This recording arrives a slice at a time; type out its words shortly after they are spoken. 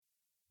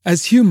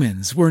As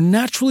humans, we're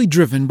naturally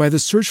driven by the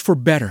search for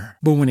better.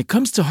 But when it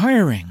comes to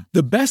hiring,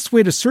 the best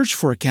way to search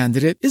for a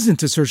candidate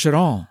isn't to search at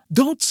all.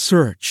 Don't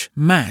search,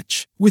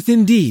 match with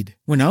Indeed.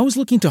 When I was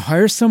looking to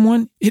hire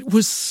someone, it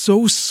was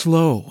so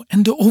slow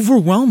and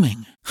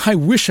overwhelming. I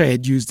wish I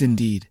had used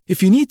Indeed.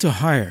 If you need to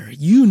hire,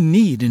 you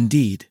need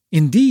Indeed.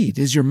 Indeed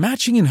is your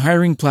matching and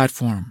hiring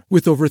platform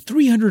with over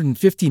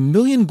 350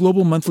 million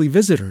global monthly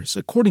visitors,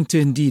 according to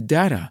Indeed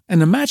data,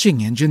 and a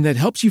matching engine that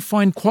helps you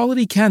find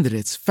quality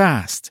candidates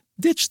fast.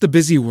 Ditch the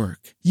busy work.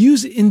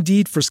 Use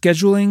Indeed for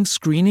scheduling,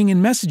 screening,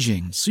 and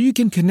messaging so you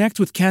can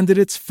connect with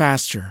candidates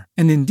faster.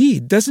 And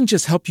Indeed doesn't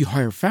just help you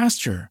hire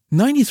faster.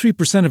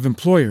 93% of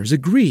employers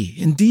agree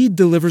Indeed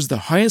delivers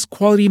the highest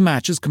quality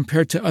matches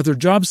compared to other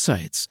job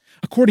sites,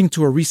 according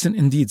to a recent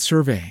Indeed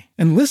survey.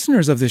 And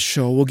listeners of this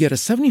show will get a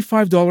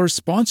 $75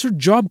 sponsored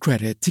job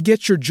credit to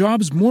get your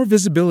jobs more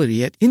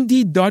visibility at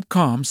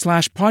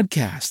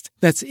Indeed.com/podcast.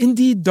 That's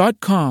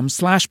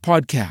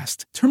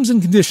Indeed.com/podcast. Terms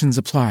and conditions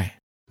apply.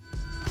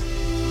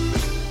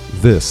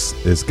 This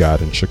is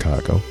God in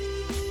Chicago,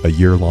 a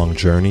year-long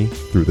journey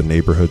through the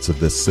neighborhoods of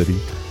this city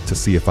to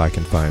see if I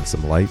can find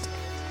some light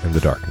in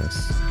the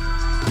darkness.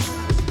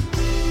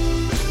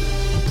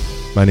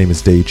 My name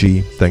is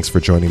Deji. Thanks for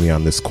joining me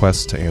on this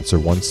quest to answer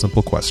one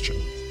simple question.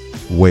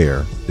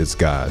 Where is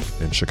God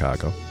in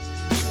Chicago?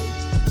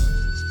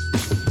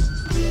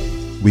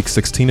 Week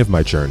 16 of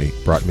my journey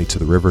brought me to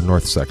the River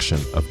North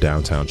section of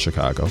downtown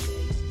Chicago,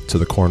 to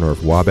the corner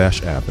of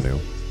Wabash Avenue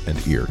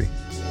and Erie.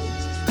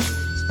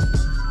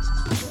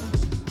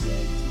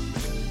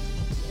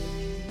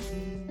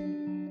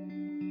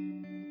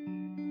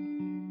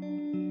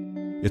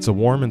 It's a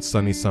warm and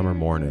sunny summer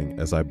morning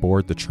as I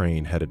board the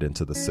train headed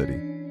into the city.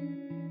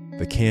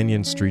 The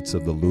canyon streets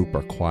of the Loop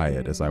are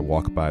quiet as I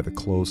walk by the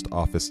closed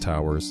office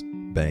towers,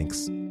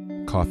 banks,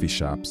 coffee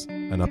shops,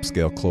 and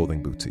upscale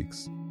clothing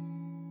boutiques.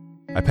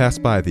 I pass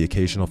by the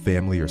occasional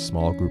family or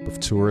small group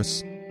of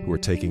tourists who are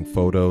taking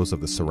photos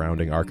of the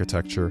surrounding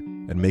architecture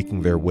and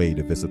making their way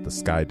to visit the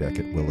skydeck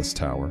at Willis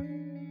Tower.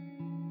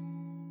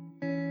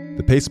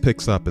 The pace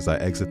picks up as I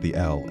exit the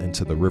L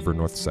into the River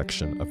North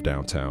section of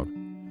downtown,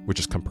 which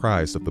is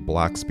comprised of the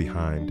blocks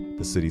behind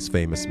the city's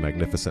famous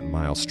Magnificent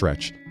Mile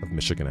stretch of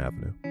Michigan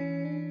Avenue.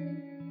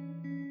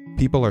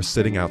 People are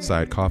sitting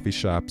outside coffee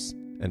shops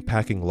and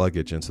packing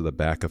luggage into the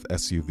back of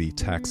SUV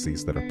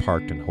taxis that are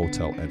parked in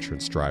hotel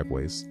entrance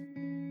driveways.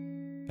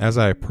 As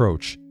I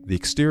approach, the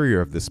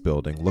exterior of this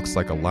building looks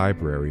like a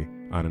library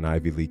on an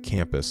Ivy League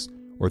campus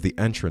or the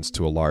entrance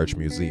to a large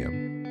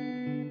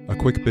museum. A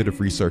quick bit of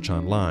research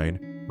online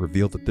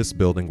revealed that this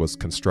building was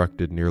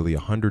constructed nearly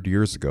 100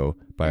 years ago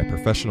by a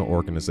professional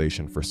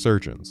organization for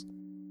surgeons,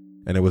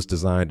 and it was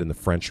designed in the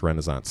French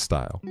Renaissance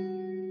style.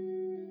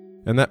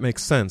 And that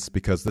makes sense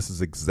because this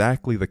is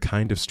exactly the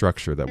kind of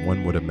structure that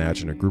one would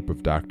imagine a group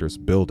of doctors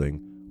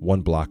building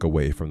 1 block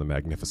away from the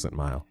Magnificent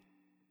Mile.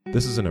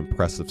 This is an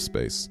impressive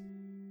space.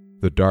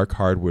 The dark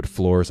hardwood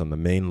floors on the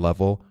main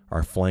level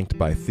are flanked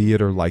by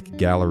theater-like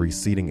gallery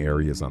seating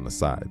areas on the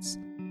sides,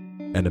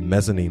 and a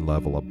mezzanine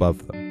level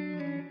above them.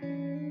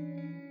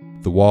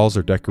 The walls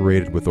are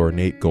decorated with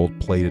ornate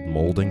gold-plated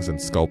moldings and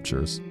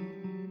sculptures.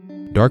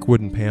 Dark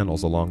wooden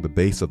panels along the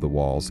base of the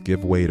walls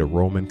give way to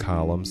Roman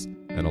columns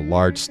and a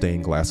large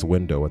stained glass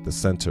window at the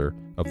center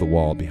of the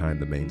wall behind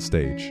the main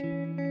stage.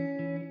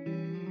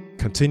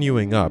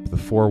 Continuing up, the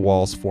 4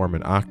 walls form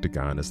an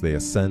octagon as they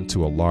ascend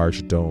to a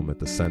large dome at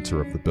the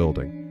center of the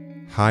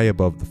building, high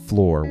above the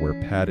floor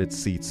where padded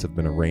seats have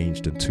been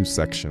arranged in 2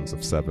 sections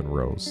of 7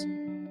 rows.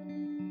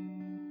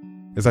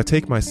 As I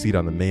take my seat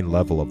on the main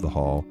level of the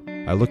hall,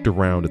 I looked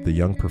around at the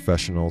young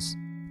professionals,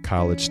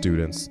 college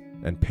students,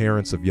 and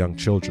parents of young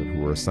children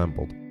who were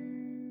assembled.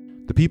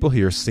 The people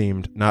here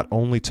seemed not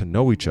only to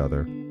know each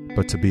other,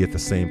 but to be at the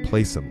same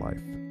place in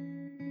life.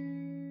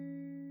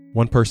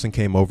 One person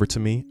came over to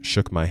me,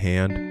 shook my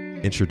hand,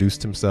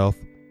 introduced himself,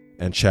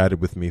 and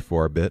chatted with me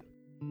for a bit.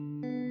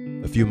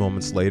 A few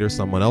moments later,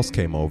 someone else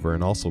came over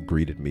and also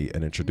greeted me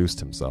and introduced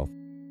himself.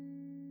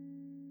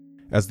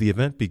 As the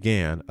event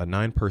began, a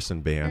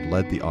 9-person band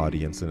led the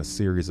audience in a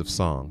series of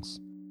songs.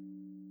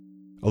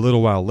 A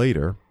little while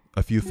later,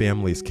 a few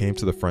families came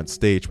to the front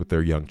stage with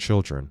their young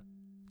children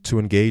to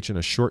engage in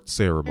a short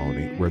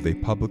ceremony where they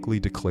publicly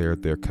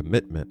declared their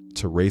commitment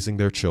to raising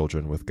their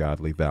children with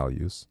godly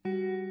values.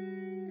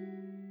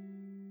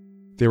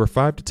 There were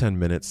 5 to 10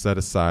 minutes set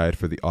aside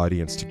for the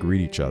audience to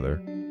greet each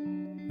other,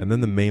 and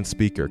then the main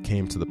speaker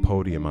came to the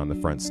podium on the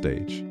front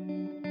stage.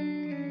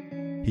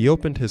 He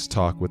opened his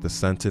talk with a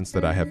sentence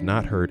that I have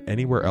not heard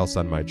anywhere else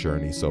on my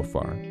journey so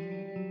far.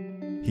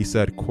 He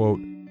said,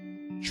 quote,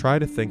 "Try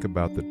to think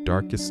about the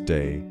darkest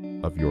day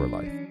of your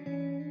life,"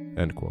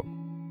 end quote.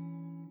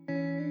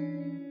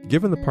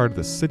 Given the part of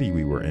the city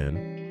we were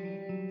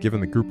in,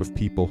 given the group of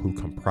people who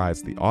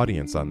comprised the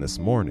audience on this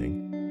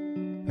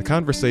morning, a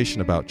conversation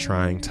about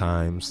trying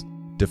times,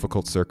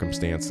 difficult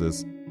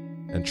circumstances,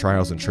 and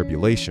trials and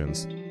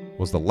tribulations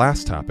was the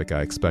last topic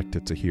I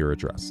expected to hear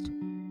addressed.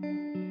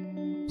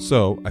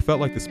 So I felt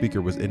like the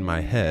speaker was in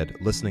my head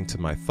listening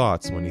to my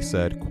thoughts when he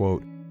said,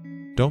 quote,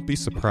 Don't be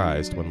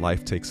surprised when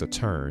life takes a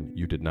turn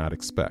you did not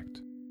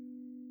expect.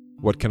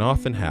 What can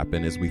often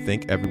happen is we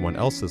think everyone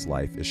else's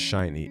life is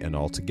shiny and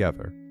all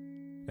together."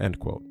 End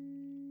quote.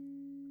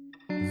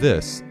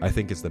 This, I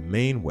think, is the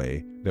main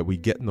way that we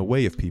get in the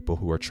way of people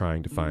who are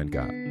trying to find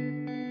God.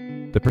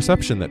 The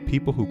perception that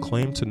people who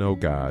claim to know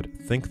God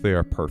think they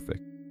are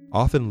perfect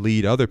often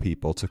lead other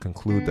people to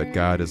conclude that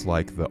God is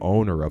like the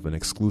owner of an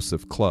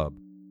exclusive club,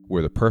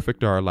 where the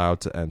perfect are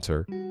allowed to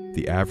enter,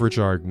 the average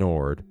are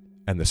ignored,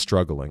 and the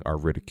struggling are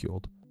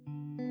ridiculed.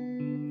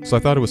 So I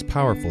thought it was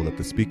powerful that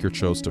the speaker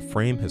chose to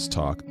frame his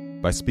talk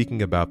by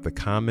speaking about the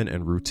common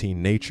and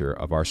routine nature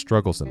of our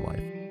struggles in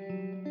life.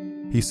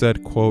 He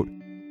said, quote,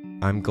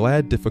 "I'm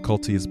glad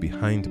difficulty is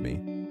behind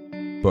me,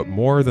 but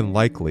more than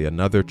likely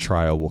another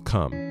trial will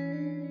come.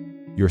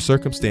 Your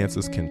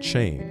circumstances can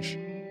change.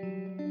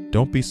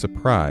 Don't be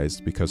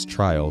surprised because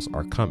trials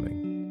are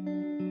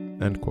coming."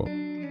 End quote.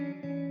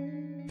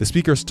 The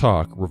speaker's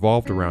talk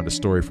revolved around a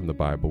story from the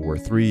Bible where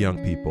 3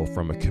 young people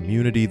from a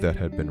community that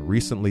had been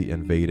recently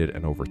invaded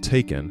and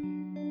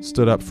overtaken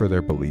stood up for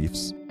their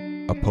beliefs,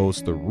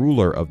 opposed the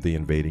ruler of the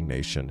invading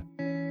nation,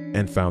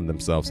 and found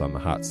themselves on the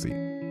hot seat,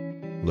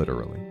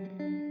 literally.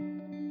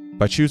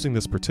 By choosing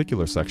this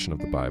particular section of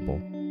the Bible,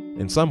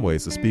 in some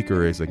ways the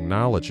speaker is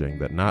acknowledging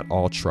that not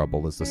all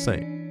trouble is the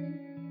same.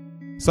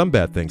 Some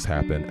bad things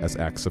happen as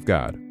acts of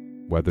God: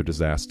 weather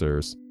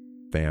disasters,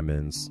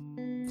 famines,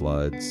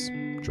 floods,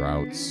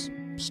 droughts,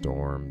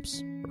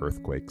 storms,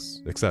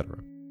 earthquakes, etc.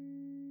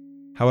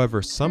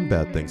 However, some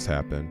bad things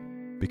happen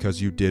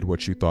because you did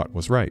what you thought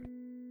was right.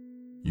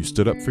 You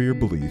stood up for your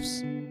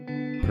beliefs,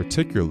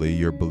 particularly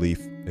your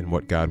belief in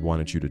what God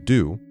wanted you to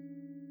do,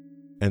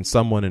 and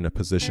someone in a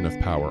position of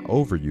power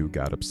over you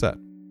got upset.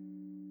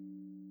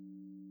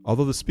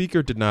 Although the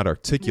speaker did not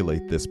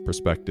articulate this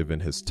perspective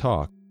in his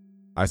talk,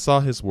 I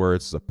saw his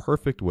words as a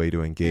perfect way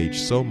to engage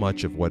so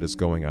much of what is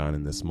going on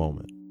in this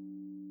moment.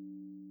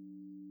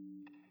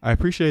 I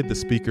appreciated the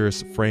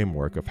speaker's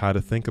framework of how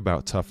to think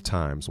about tough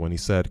times when he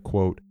said,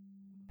 quote,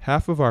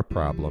 "Half of our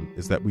problem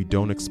is that we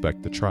don't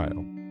expect the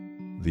trial.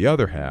 The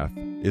other half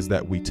is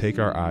that we take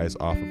our eyes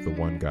off of the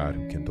one God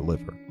who can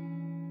deliver."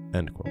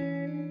 End quote.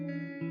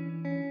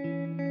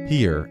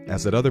 Here,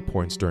 as at other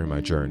points during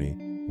my journey,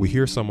 we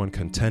hear someone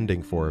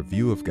contending for a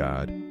view of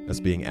God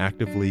as being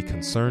actively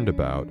concerned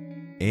about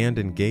and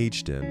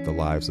engaged in the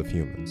lives of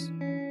humans.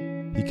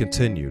 He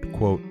continued,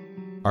 quote,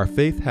 "Our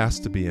faith has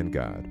to be in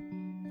God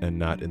and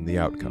not in the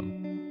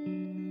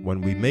outcome.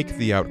 When we make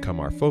the outcome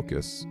our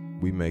focus,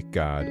 we make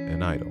God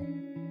an idol."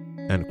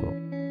 End quote.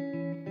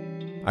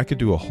 I could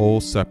do a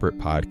whole separate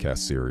podcast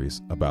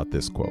series about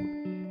this quote.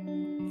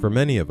 For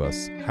many of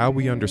us, how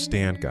we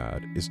understand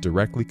God is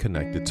directly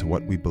connected to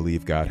what we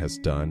believe God has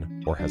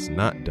done or has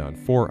not done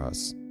for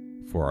us,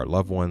 for our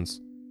loved ones,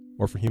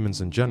 or for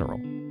humans in general.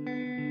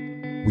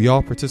 We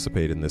all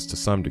participate in this to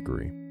some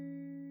degree,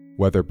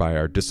 whether by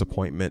our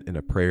disappointment in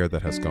a prayer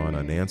that has gone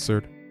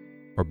unanswered,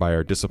 or by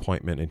our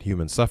disappointment in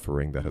human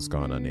suffering that has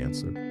gone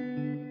unanswered.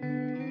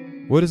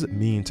 What does it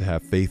mean to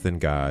have faith in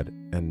God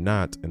and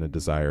not in a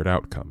desired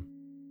outcome?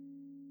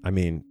 I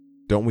mean,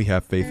 don't we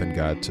have faith in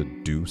God to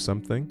do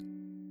something?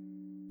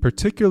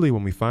 Particularly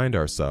when we find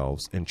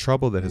ourselves in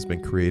trouble that has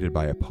been created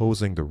by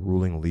opposing the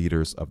ruling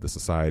leaders of the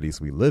societies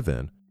we live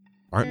in,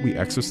 aren't we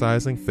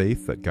exercising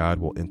faith that God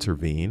will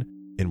intervene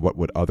in what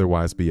would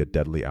otherwise be a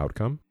deadly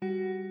outcome?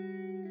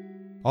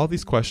 All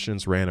these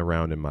questions ran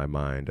around in my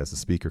mind as the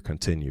speaker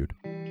continued.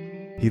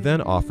 He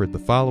then offered the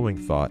following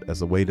thought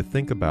as a way to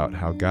think about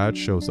how God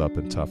shows up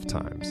in tough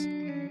times.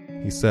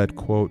 He said,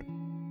 quote,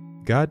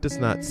 "God does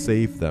not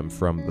save them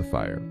from the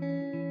fire.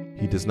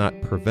 He does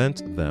not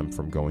prevent them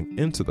from going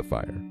into the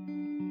fire.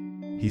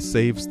 He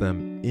saves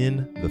them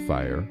in the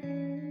fire,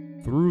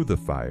 through the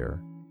fire,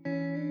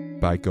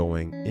 by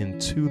going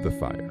into the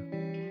fire.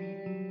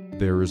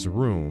 There is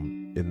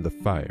room in the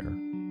fire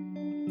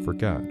for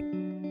God."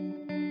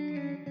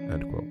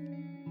 End quote.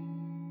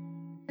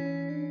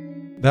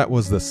 That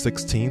was the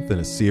 16th in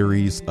a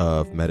series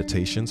of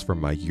meditations from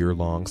my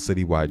year-long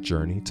citywide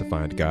journey to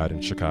find God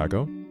in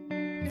Chicago.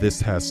 This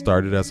has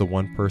started as a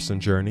one-person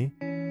journey.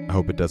 I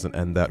hope it doesn't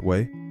end that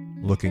way.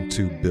 Looking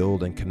to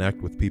build and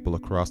connect with people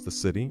across the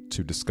city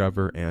to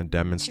discover and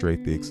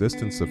demonstrate the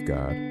existence of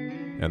God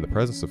and the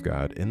presence of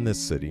God in this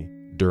city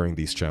during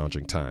these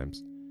challenging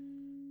times.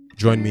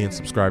 Join me and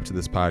subscribe to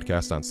this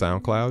podcast on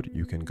SoundCloud.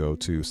 You can go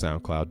to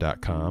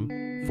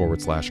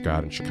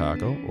soundcloud.com/God in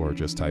Chicago, or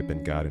just type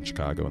in God in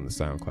Chicago in the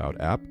SoundCloud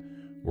app.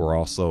 We're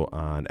also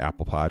on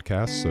Apple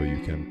Podcasts, so you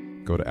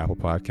can go to Apple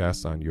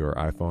Podcasts on your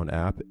iPhone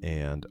app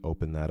and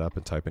open that up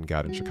and type in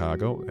God in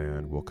Chicago,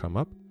 and we'll come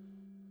up.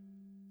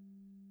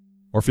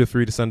 Or feel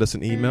free to send us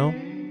an email.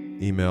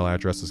 Email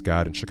address is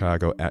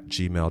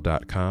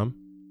godinchicago@gmail.com.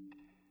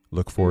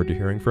 Look forward to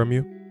hearing from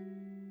you.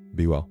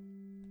 Be well.